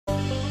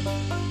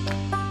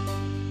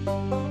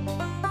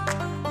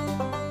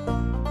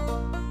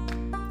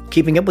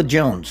Keeping Up with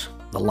Jones,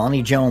 the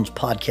Lonnie Jones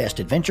podcast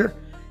adventure,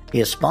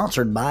 is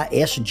sponsored by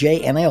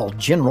SJ&L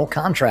General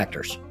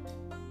Contractors.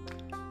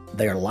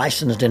 They are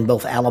licensed in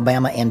both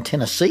Alabama and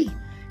Tennessee,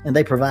 and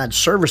they provide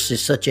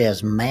services such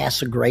as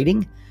mass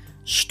grading,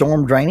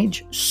 storm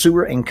drainage,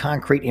 sewer and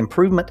concrete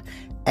improvement,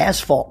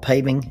 asphalt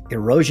paving,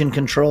 erosion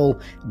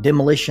control,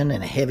 demolition,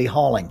 and heavy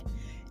hauling.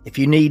 If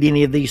you need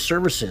any of these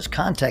services,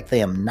 contact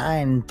them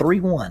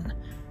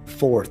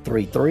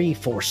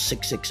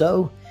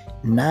 931-433-4660,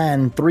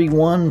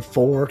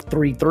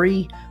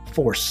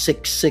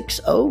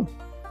 931-433-4660.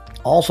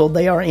 Also,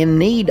 they are in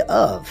need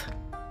of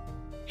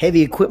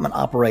heavy equipment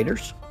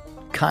operators,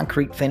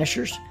 concrete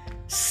finishers,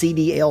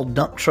 CDL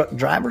dump truck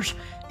drivers,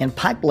 and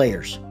pipe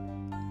layers.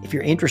 If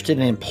you're interested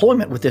in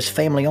employment with this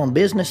family-owned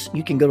business,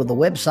 you can go to the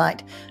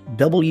website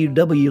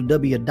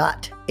www.sjnl.com.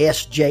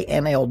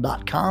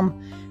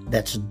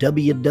 That's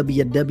www.sjnl.com.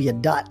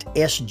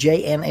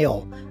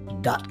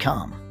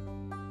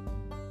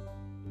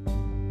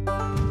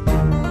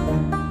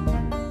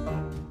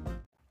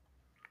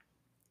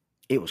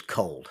 It was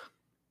cold.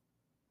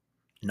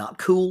 Not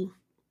cool,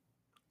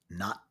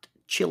 not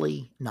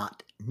chilly,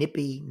 not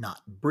nippy,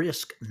 not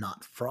brisk,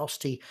 not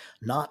frosty,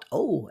 not,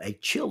 oh, a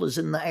chill is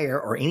in the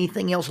air or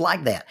anything else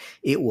like that.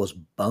 It was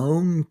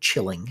bone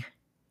chilling.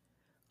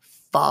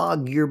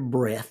 Fog your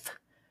breath,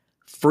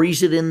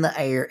 freeze it in the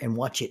air, and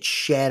watch it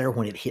shatter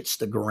when it hits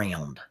the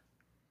ground.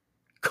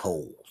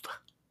 Cold.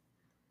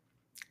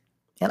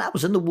 And I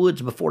was in the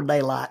woods before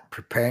daylight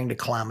preparing to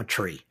climb a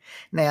tree.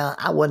 Now,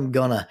 I wasn't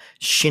going to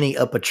shinny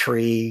up a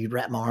tree,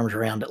 wrap my arms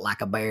around it like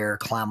a bear,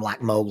 climb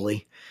like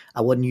Mowgli.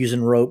 I wasn't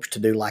using ropes to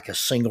do like a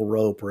single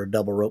rope or a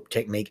double rope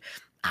technique.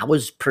 I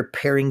was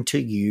preparing to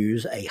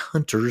use a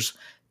hunter's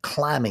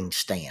climbing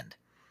stand.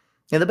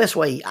 And the best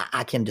way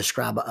I can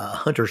describe a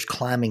hunter's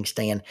climbing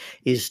stand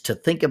is to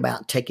think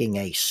about taking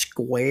a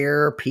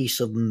square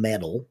piece of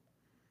metal,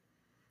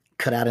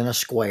 cut out in a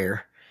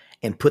square,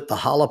 and put the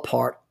hollow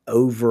part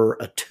over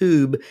a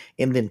tube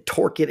and then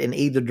torque it in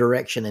either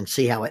direction and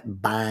see how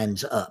it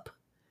binds up.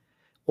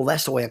 Well,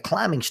 that's the way a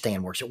climbing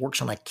stand works. It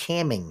works on a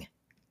camming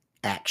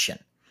action.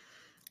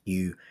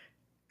 You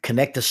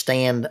connect the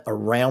stand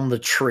around the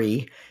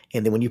tree,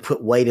 and then when you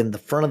put weight in the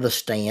front of the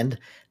stand,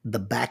 the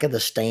back of the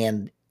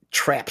stand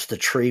traps the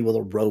tree with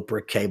a rope or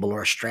a cable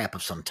or a strap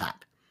of some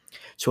type.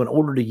 So in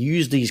order to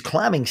use these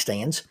climbing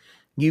stands,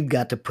 you've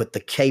got to put the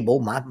cable.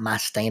 My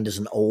stand is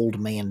an Old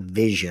Man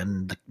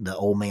Vision, the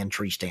Old Man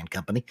Tree Stand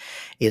Company.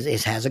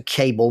 It has a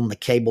cable, and the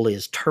cable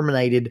is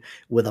terminated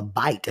with a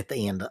bite at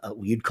the end.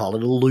 You'd call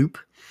it a loop.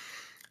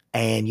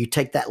 And you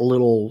take that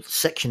little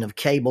section of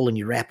cable and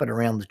you wrap it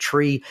around the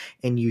tree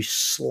and you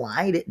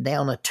slide it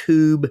down a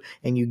tube,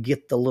 and you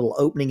get the little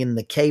opening in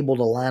the cable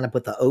to line up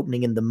with the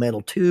opening in the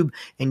metal tube,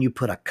 and you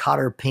put a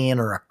cotter pin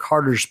or a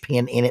Carter's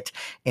pin in it,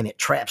 and it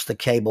traps the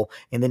cable,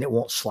 and then it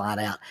won't slide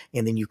out,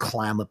 and then you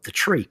climb up the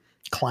tree.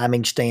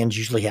 Climbing stands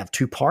usually have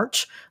two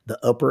parts, the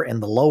upper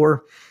and the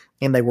lower,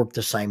 and they work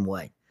the same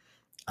way.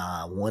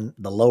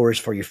 The lower is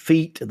for your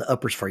feet, the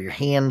upper is for your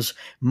hands.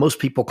 Most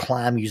people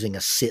climb using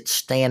a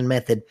sit-stand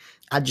method.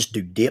 I just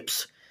do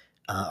dips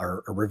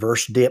or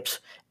reverse dips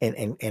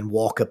and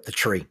walk up the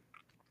tree.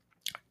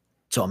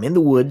 So I'm in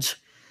the woods,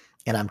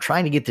 and I'm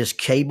trying to get this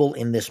cable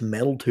in this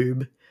metal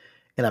tube,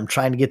 and I'm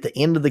trying to get the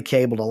end of the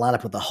cable to line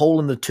up with a hole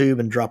in the tube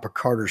and drop a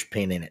Carter's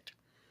pin in it.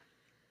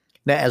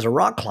 Now, as a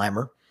rock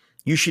climber,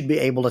 you should be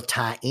able to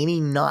tie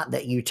any knot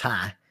that you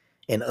tie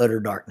in utter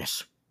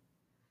darkness.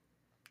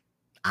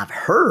 I've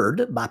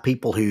heard by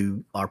people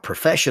who are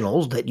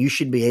professionals that you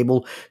should be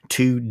able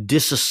to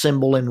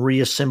disassemble and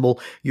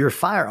reassemble your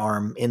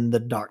firearm in the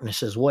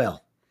darkness as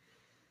well.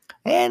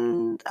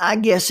 And I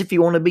guess if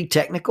you want to be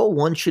technical,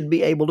 one should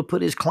be able to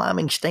put his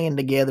climbing stand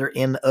together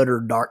in utter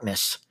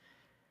darkness.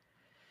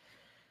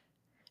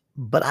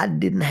 But I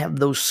didn't have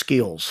those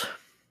skills.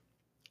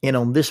 And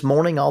on this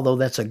morning, although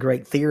that's a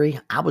great theory,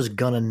 I was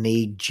going to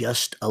need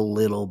just a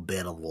little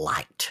bit of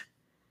light.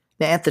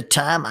 Now, at the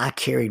time, I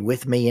carried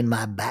with me in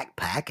my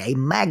backpack a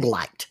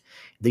Maglite.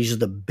 These are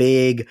the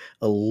big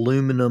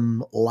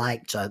aluminum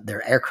lights.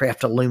 They're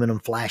aircraft aluminum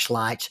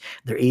flashlights.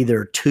 They're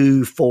either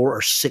 2, 4,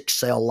 or 6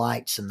 cell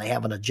lights, and they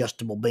have an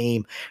adjustable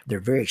beam. They're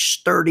very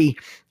sturdy,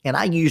 and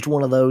I used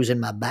one of those in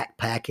my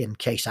backpack in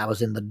case I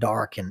was in the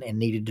dark and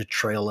needed to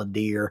trail a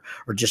deer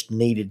or just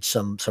needed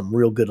some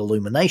real good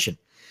illumination.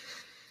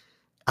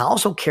 I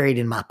also carried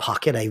in my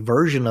pocket a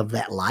version of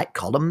that light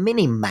called a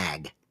Mini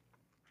Mag.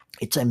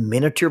 It's a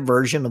miniature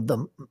version of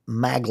the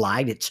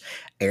Maglite. It's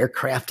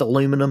aircraft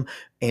aluminum,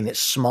 and it's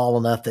small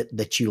enough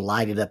that you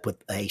light it up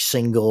with a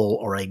single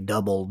or a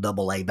double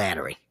AA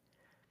battery.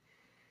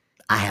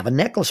 I have a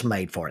necklace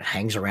made for it. It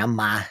hangs around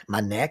my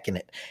neck, and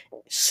it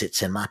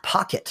sits in my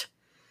pocket.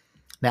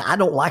 Now, I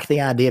don't like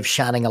the idea of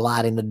shining a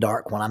light in the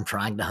dark when I'm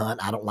trying to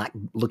hunt. I don't like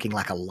looking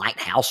like a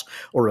lighthouse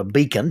or a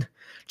beacon.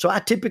 So I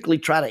typically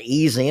try to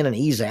ease in and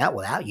ease out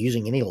without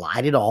using any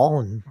light at all.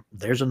 And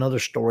there's another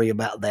story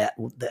about that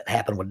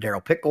happened with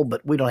Daryl Pickle,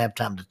 but we don't have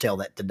time to tell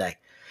that today.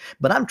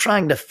 But I'm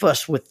trying to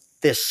fuss with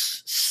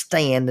this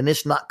stand and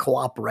it's not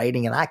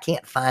cooperating and I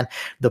can't find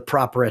the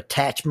proper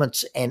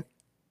attachments. And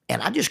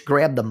I just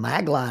grabbed the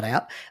Maglite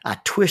out. I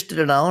twisted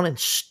it on and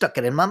stuck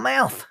it in my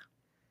mouth.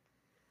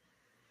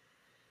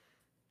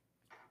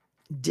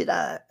 Did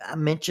I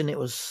mention it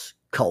was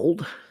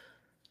cold?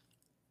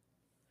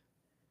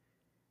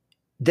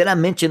 Did I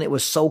mention it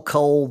was so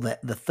cold that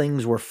the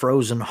things were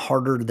frozen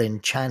harder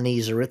than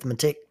Chinese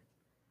arithmetic?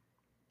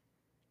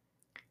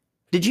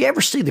 Did you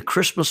ever see the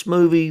Christmas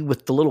movie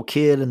with the little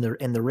kid and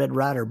the Red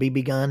Ryder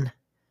BB gun?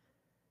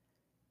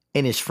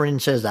 And his friend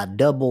says, "I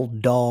double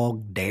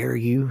dog dare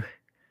you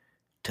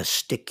to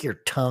stick your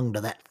tongue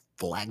to that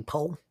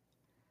flagpole."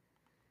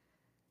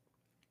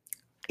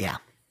 Yeah.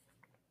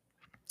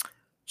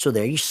 So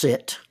there you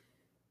sit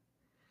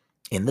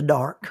in the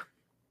dark,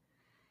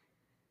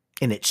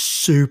 and it's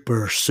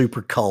super,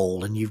 super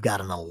cold, and you've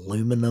got an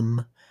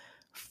aluminum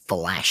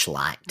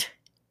flashlight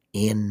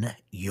in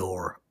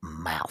your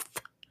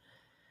mouth.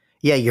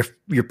 Yeah,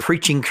 your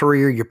preaching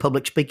career, your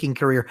public speaking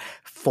career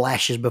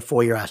flashes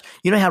before your eyes.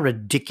 You know how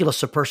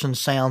ridiculous a person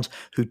sounds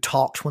who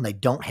talks when they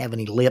don't have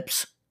any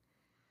lips?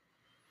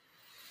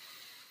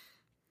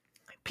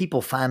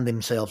 People find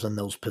themselves in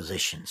those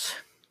positions.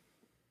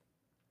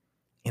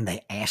 And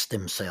they ask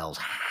themselves,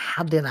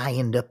 how did I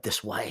end up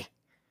this way?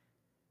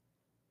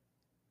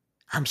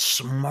 I'm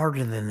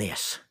smarter than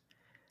this.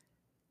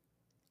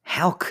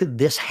 How could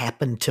this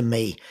happen to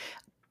me?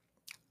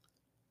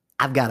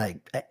 I've got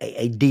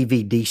a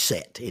DVD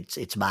set.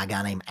 It's by a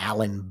guy named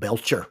Alan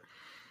Belcher.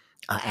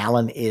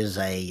 Alan is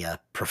a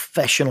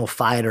professional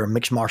fighter,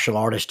 mixed martial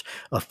artist,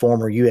 a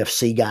former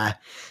UFC guy.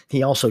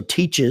 He also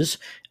teaches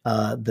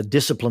the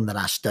discipline that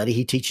I study.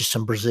 He teaches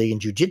some Brazilian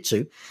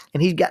Jiu-Jitsu,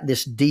 and he's got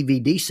this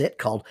DVD set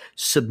called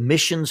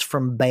Submissions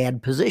from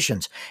Bad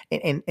Positions.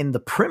 And the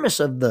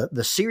premise of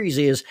the series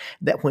is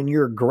that when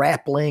you're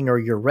grappling or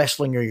you're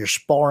wrestling or you're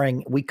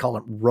sparring, we call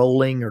it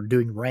rolling or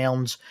doing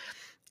rounds,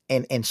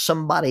 and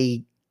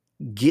somebody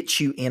gets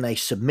you in a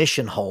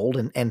submission hold,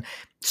 and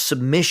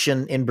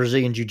submission in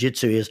Brazilian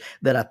Jiu-Jitsu is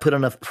that I put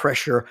enough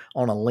pressure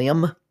on a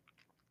limb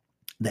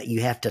that you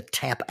have to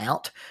tap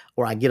out,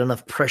 or I get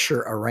enough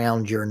pressure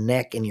around your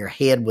neck and your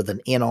head with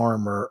an in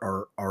arm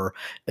or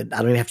I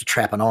don't even have to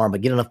trap an arm,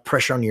 but get enough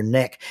pressure on your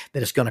neck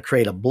that it's going to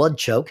create a blood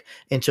choke.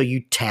 And so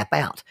you tap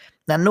out.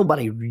 Now,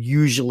 nobody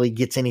usually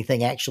gets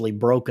anything actually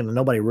broken, and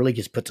nobody really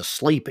gets put to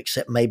sleep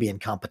except maybe in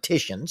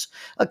competitions.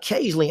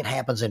 Occasionally it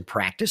happens in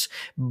practice,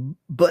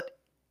 but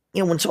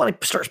when somebody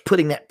starts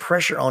putting that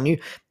pressure on you,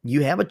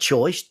 you have a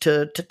choice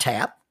to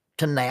tap,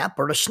 to nap,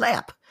 or to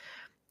snap.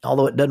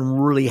 Although it doesn't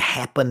really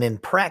happen in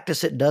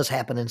practice, it does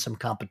happen in some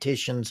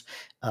competitions.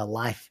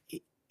 Life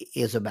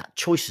is about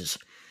choices.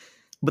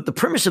 But the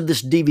premise of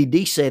this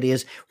DVD set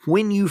is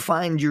when you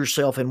find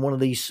yourself in one of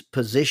these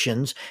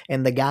positions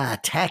and the guy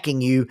attacking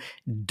you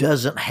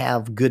doesn't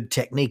have good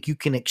technique, you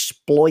can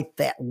exploit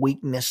that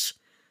weakness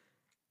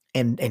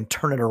and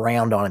turn it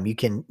around on him. You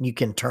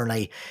can turn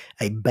a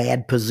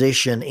bad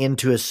position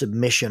into a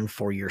submission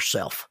for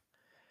yourself.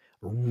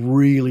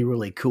 Really,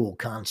 really cool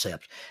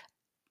concept.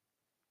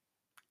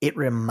 It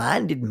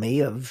reminded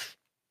me of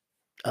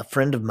a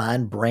friend of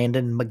mine,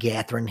 Brandon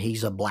McGathrin.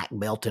 He's a black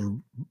belt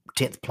in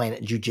 10th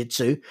Planet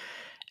Jiu-Jitsu.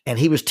 And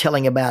he was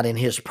telling about in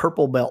his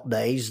purple belt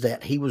days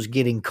that he was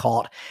getting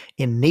caught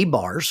in knee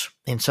bars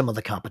in some of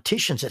the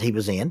competitions that he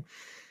was in.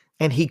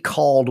 And he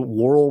called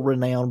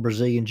world-renowned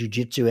Brazilian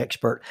Jiu-Jitsu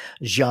expert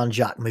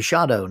Jean-Jacques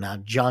Machado. Now,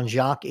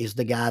 Jean-Jacques is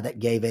the guy that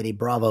gave Eddie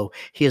Bravo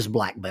his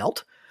black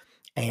belt.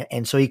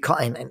 And so he called,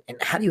 and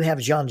how do you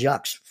have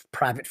Jean-Jacques'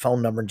 private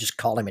phone number and just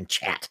call him and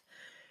chat?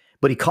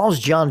 But he calls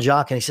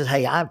Jean-Jacques and he says,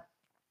 "Hey,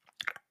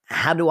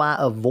 how do I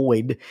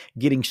avoid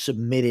getting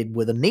submitted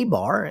with a knee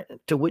bar?"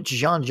 To which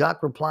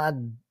Jean-Jacques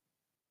replied,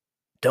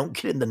 "Don't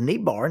get in the knee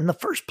bar in the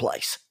first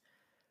place."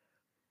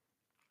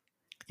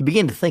 You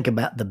begin to think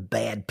about the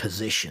bad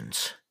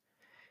positions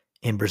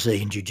in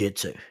Brazilian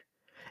Jiu-Jitsu.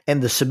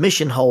 And the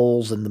submission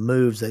holds and the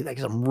moves, they got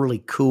some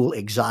really cool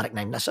exotic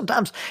names. Now,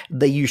 sometimes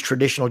they use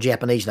traditional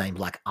Japanese names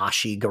like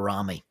Ashi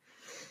Garami.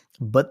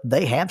 But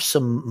they have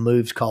some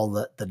moves called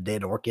the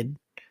Dead Orchid.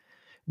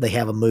 They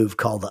have a move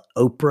called the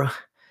Oprah.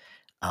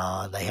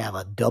 They have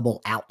a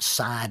double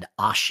outside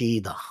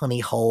Ashi, the honey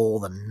hole,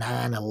 the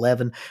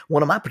 911.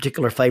 One of my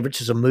particular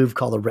favorites is a move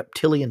called the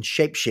Reptilian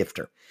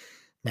Shapeshifter.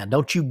 Now,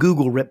 don't you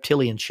Google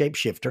Reptilian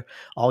Shapeshifter.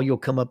 All you'll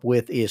come up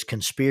with is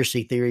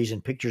conspiracy theories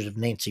and pictures of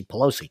Nancy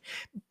Pelosi.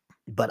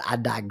 But I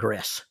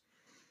digress.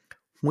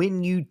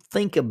 When you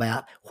think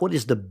about what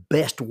is the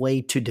best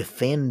way to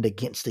defend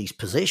against these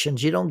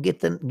positions, you don't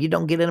get in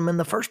them in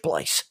the first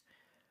place.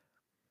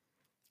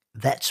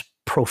 That's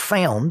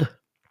profound,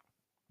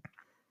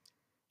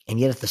 and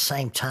yet at the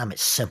same time,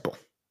 it's simple.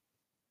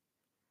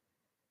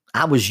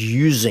 I was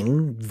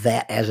using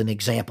that as an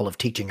example of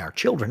teaching our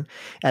children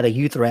at a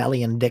youth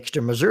rally in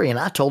Dexter, Missouri, and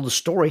I told the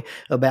story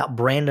about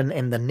Brandon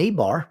and the knee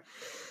bar.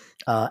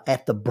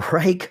 At the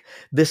break,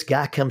 this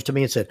guy comes to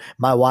me and said,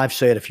 "My wife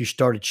said if you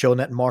started showing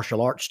that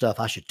martial arts stuff,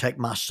 I should take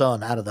my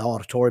son out of the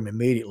auditorium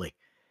immediately."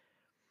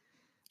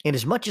 And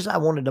as much as I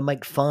wanted to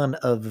make fun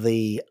of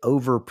the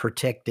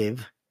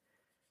overprotective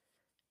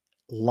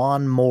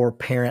lawnmower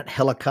parent,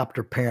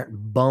 helicopter parent,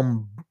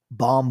 bomb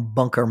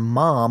bunker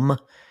mom,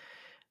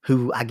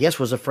 who I guess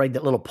was afraid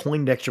that little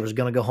Poindexter was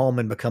going to go home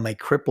and become a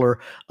crippler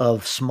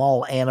of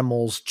small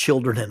animals,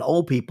 children, and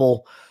old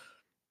people,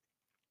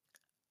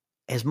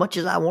 as much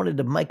as I wanted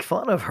to make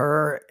fun of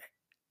her,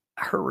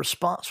 her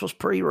response was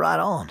pretty right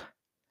on.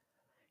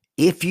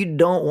 If you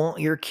don't want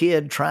your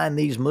kid trying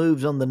these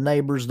moves on the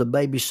neighbors, the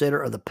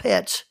babysitter, or the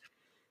pets,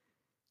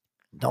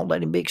 don't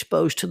let him be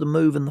exposed to the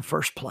move in the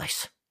first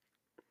place.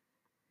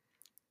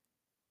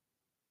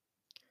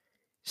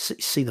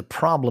 See, the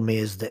problem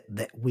is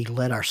that we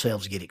let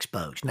ourselves get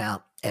exposed.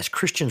 Now, as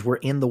Christians, we're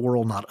in the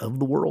world, not of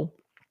the world.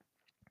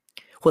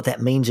 What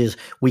that means is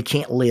we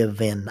can't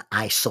live in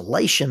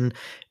isolation,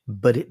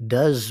 but it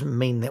does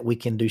mean that we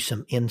can do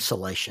some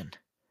insulation.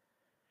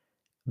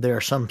 There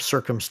are some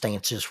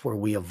circumstances where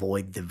we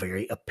avoid the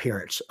very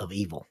appearance of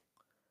evil.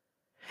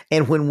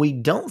 And when we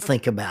don't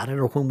think about it,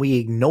 or when we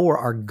ignore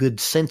our good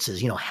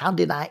senses, how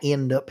did I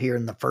end up here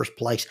in the first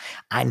place?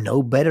 I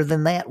know better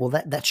than that.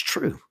 Well, that's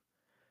true.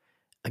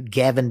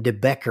 Gavin de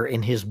Becker,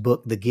 in his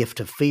book, The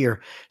Gift of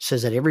Fear,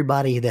 says that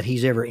everybody that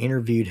he's ever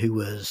interviewed who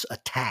was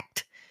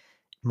attacked,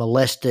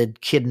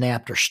 molested,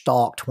 kidnapped, or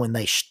stalked, when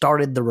they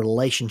started the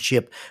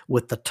relationship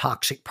with the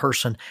toxic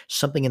person,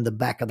 something in the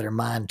back of their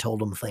mind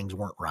told them things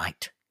weren't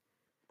right.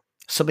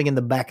 Something in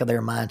the back of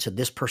their mind said,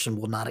 this person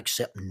will not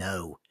accept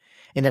no.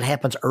 And it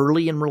happens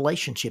early in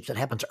relationships. It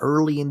happens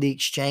early in the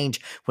exchange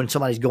when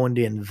somebody's going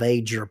to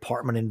invade your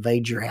apartment,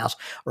 invade your house,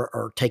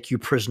 or take you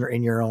prisoner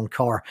in your own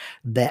car.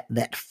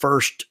 That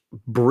first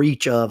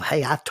breach of,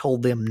 hey, I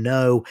told them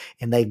no,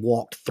 and they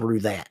walked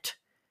through that.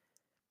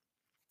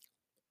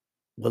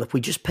 Well, if we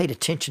just paid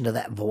attention to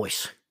that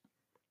voice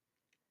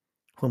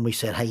when we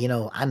said, hey,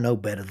 I know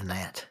better than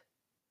that.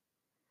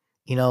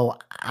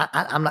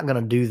 I'm not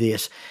going to do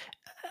this.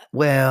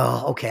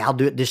 Well, okay, I'll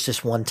do it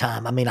this one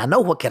time. I mean, I know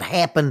what could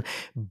happen,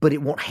 but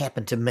it won't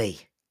happen to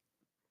me.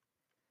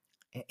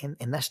 And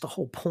that's the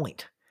whole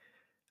point.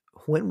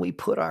 When we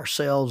put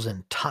ourselves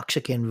in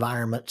toxic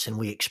environments and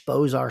we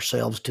expose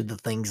ourselves to the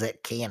things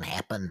that can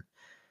happen,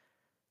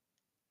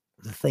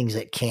 the things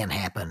that can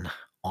happen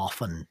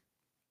often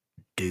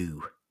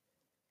do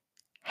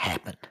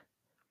happen.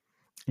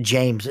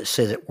 James, it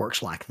says it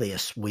works like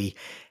this. We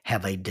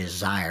have a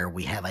desire,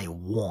 we have a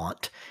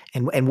want,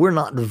 and we're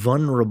not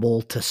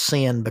vulnerable to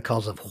sin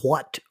because of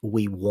what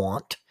we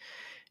want.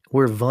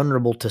 We're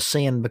vulnerable to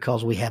sin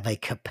because we have a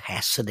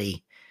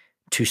capacity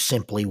to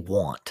simply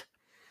want.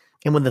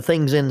 And when the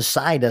thing's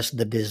inside us,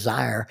 the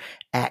desire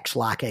acts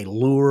like a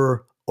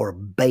lure or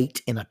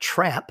bait in a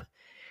trap,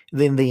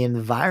 then the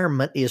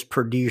environment is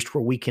produced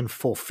where we can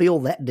fulfill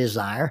that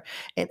desire.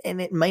 And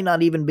it may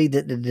not even be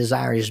that the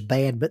desire is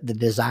bad, but the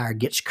desire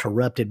gets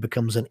corrupted,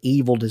 becomes an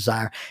evil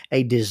desire.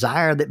 A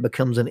desire that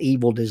becomes an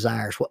evil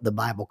desire is what the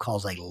Bible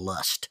calls a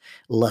lust.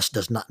 Lust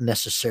does not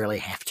necessarily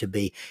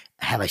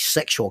have a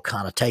sexual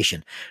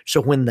connotation. So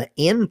when the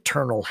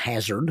internal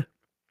hazard,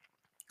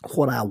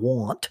 what I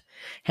want,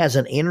 has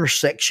an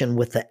intersection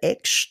with the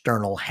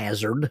external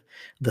hazard,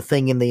 the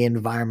thing in the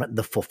environment,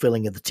 the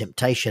fulfilling of the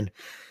temptation,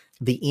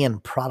 the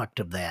end product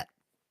of that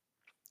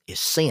is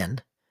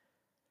sin,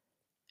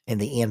 and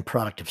the end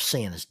product of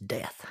sin is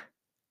death.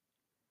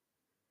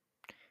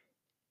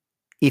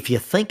 If you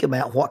think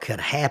about what could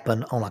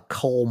happen on a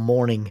cold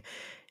morning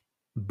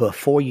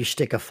before you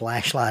stick a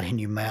flashlight in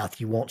your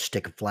mouth, you won't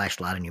stick a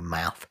flashlight in your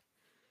mouth.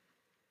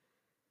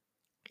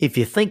 If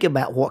you think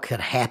about what could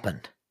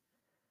happen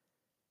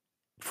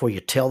before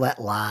you tell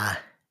that lie,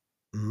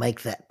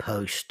 make that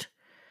post,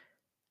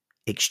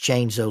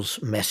 exchange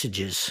those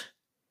messages,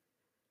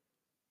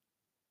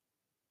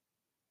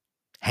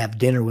 have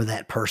dinner with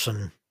that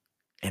person,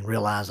 and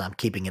realize I'm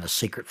keeping it a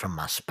secret from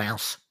my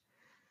spouse.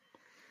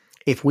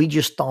 If we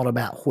just thought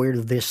about where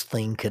this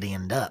thing could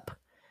end up,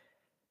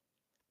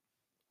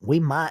 we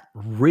might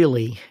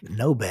really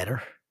know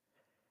better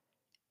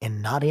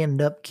and not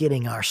end up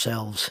getting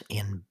ourselves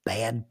in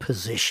bad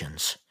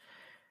positions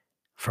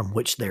from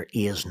which there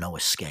is no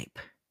escape.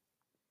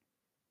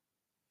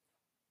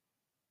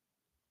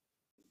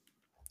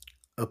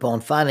 Upon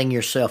finding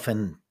yourself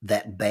in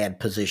that bad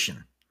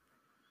position,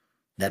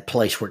 that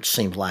place where it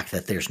seems like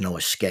that there's no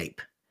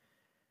escape,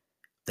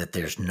 that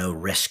there's no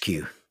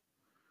rescue,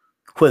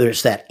 whether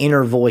it's that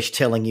inner voice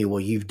telling you,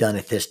 well, you've done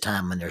it this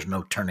time and there's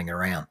no turning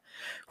around,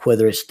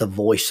 whether it's the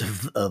voice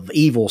of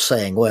evil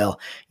saying, well,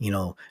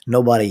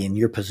 nobody in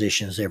your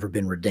position has ever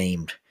been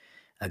redeemed.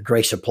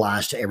 Grace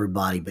applies to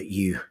everybody but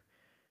you.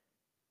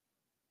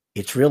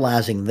 It's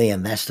realizing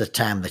then that's the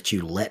time that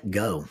you let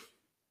go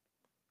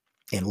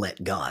and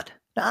let God.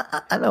 Now,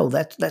 I know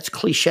that's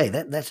cliche,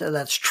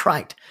 that's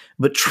trite,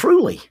 but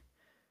truly,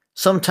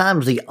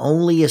 sometimes the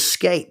only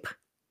escape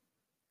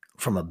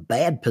from a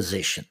bad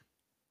position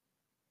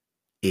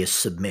is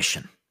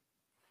submission.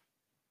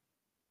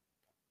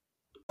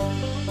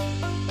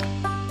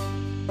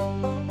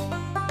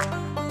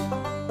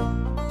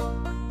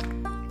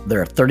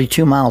 There are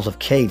 32 miles of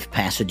cave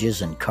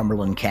passages in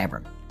Cumberland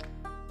Cavern.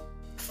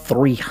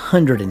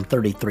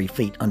 333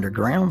 feet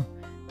underground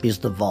is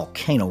the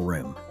Volcano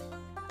Room.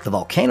 The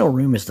Volcano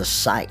Room is the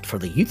site for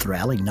the youth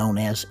rally known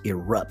as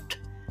Erupt.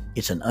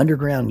 It's an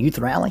underground youth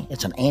rally.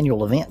 It's an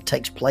annual event. It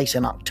takes place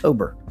in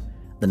October.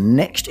 The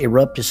next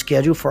Erupt is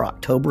scheduled for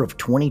October of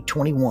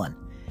 2021.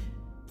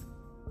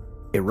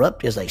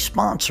 Erupt is a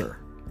sponsor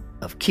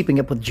of Keeping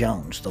Up with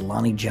Jones, the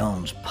Lonnie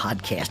Jones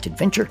podcast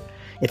adventure.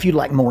 If you'd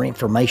like more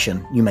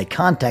information, you may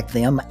contact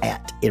them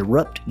at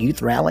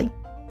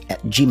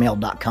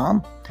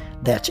eruptyouthRally@gmail.com.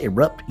 That's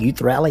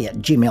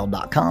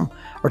eruptyouthRally@gmail.com.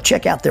 Or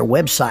check out their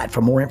website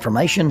for more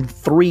information,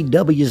 3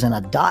 W's and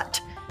a dot,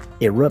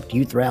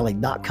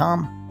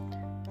 eruptyouthRally.com,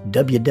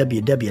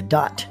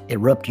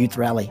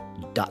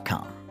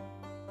 www.eruptyouthRally.com.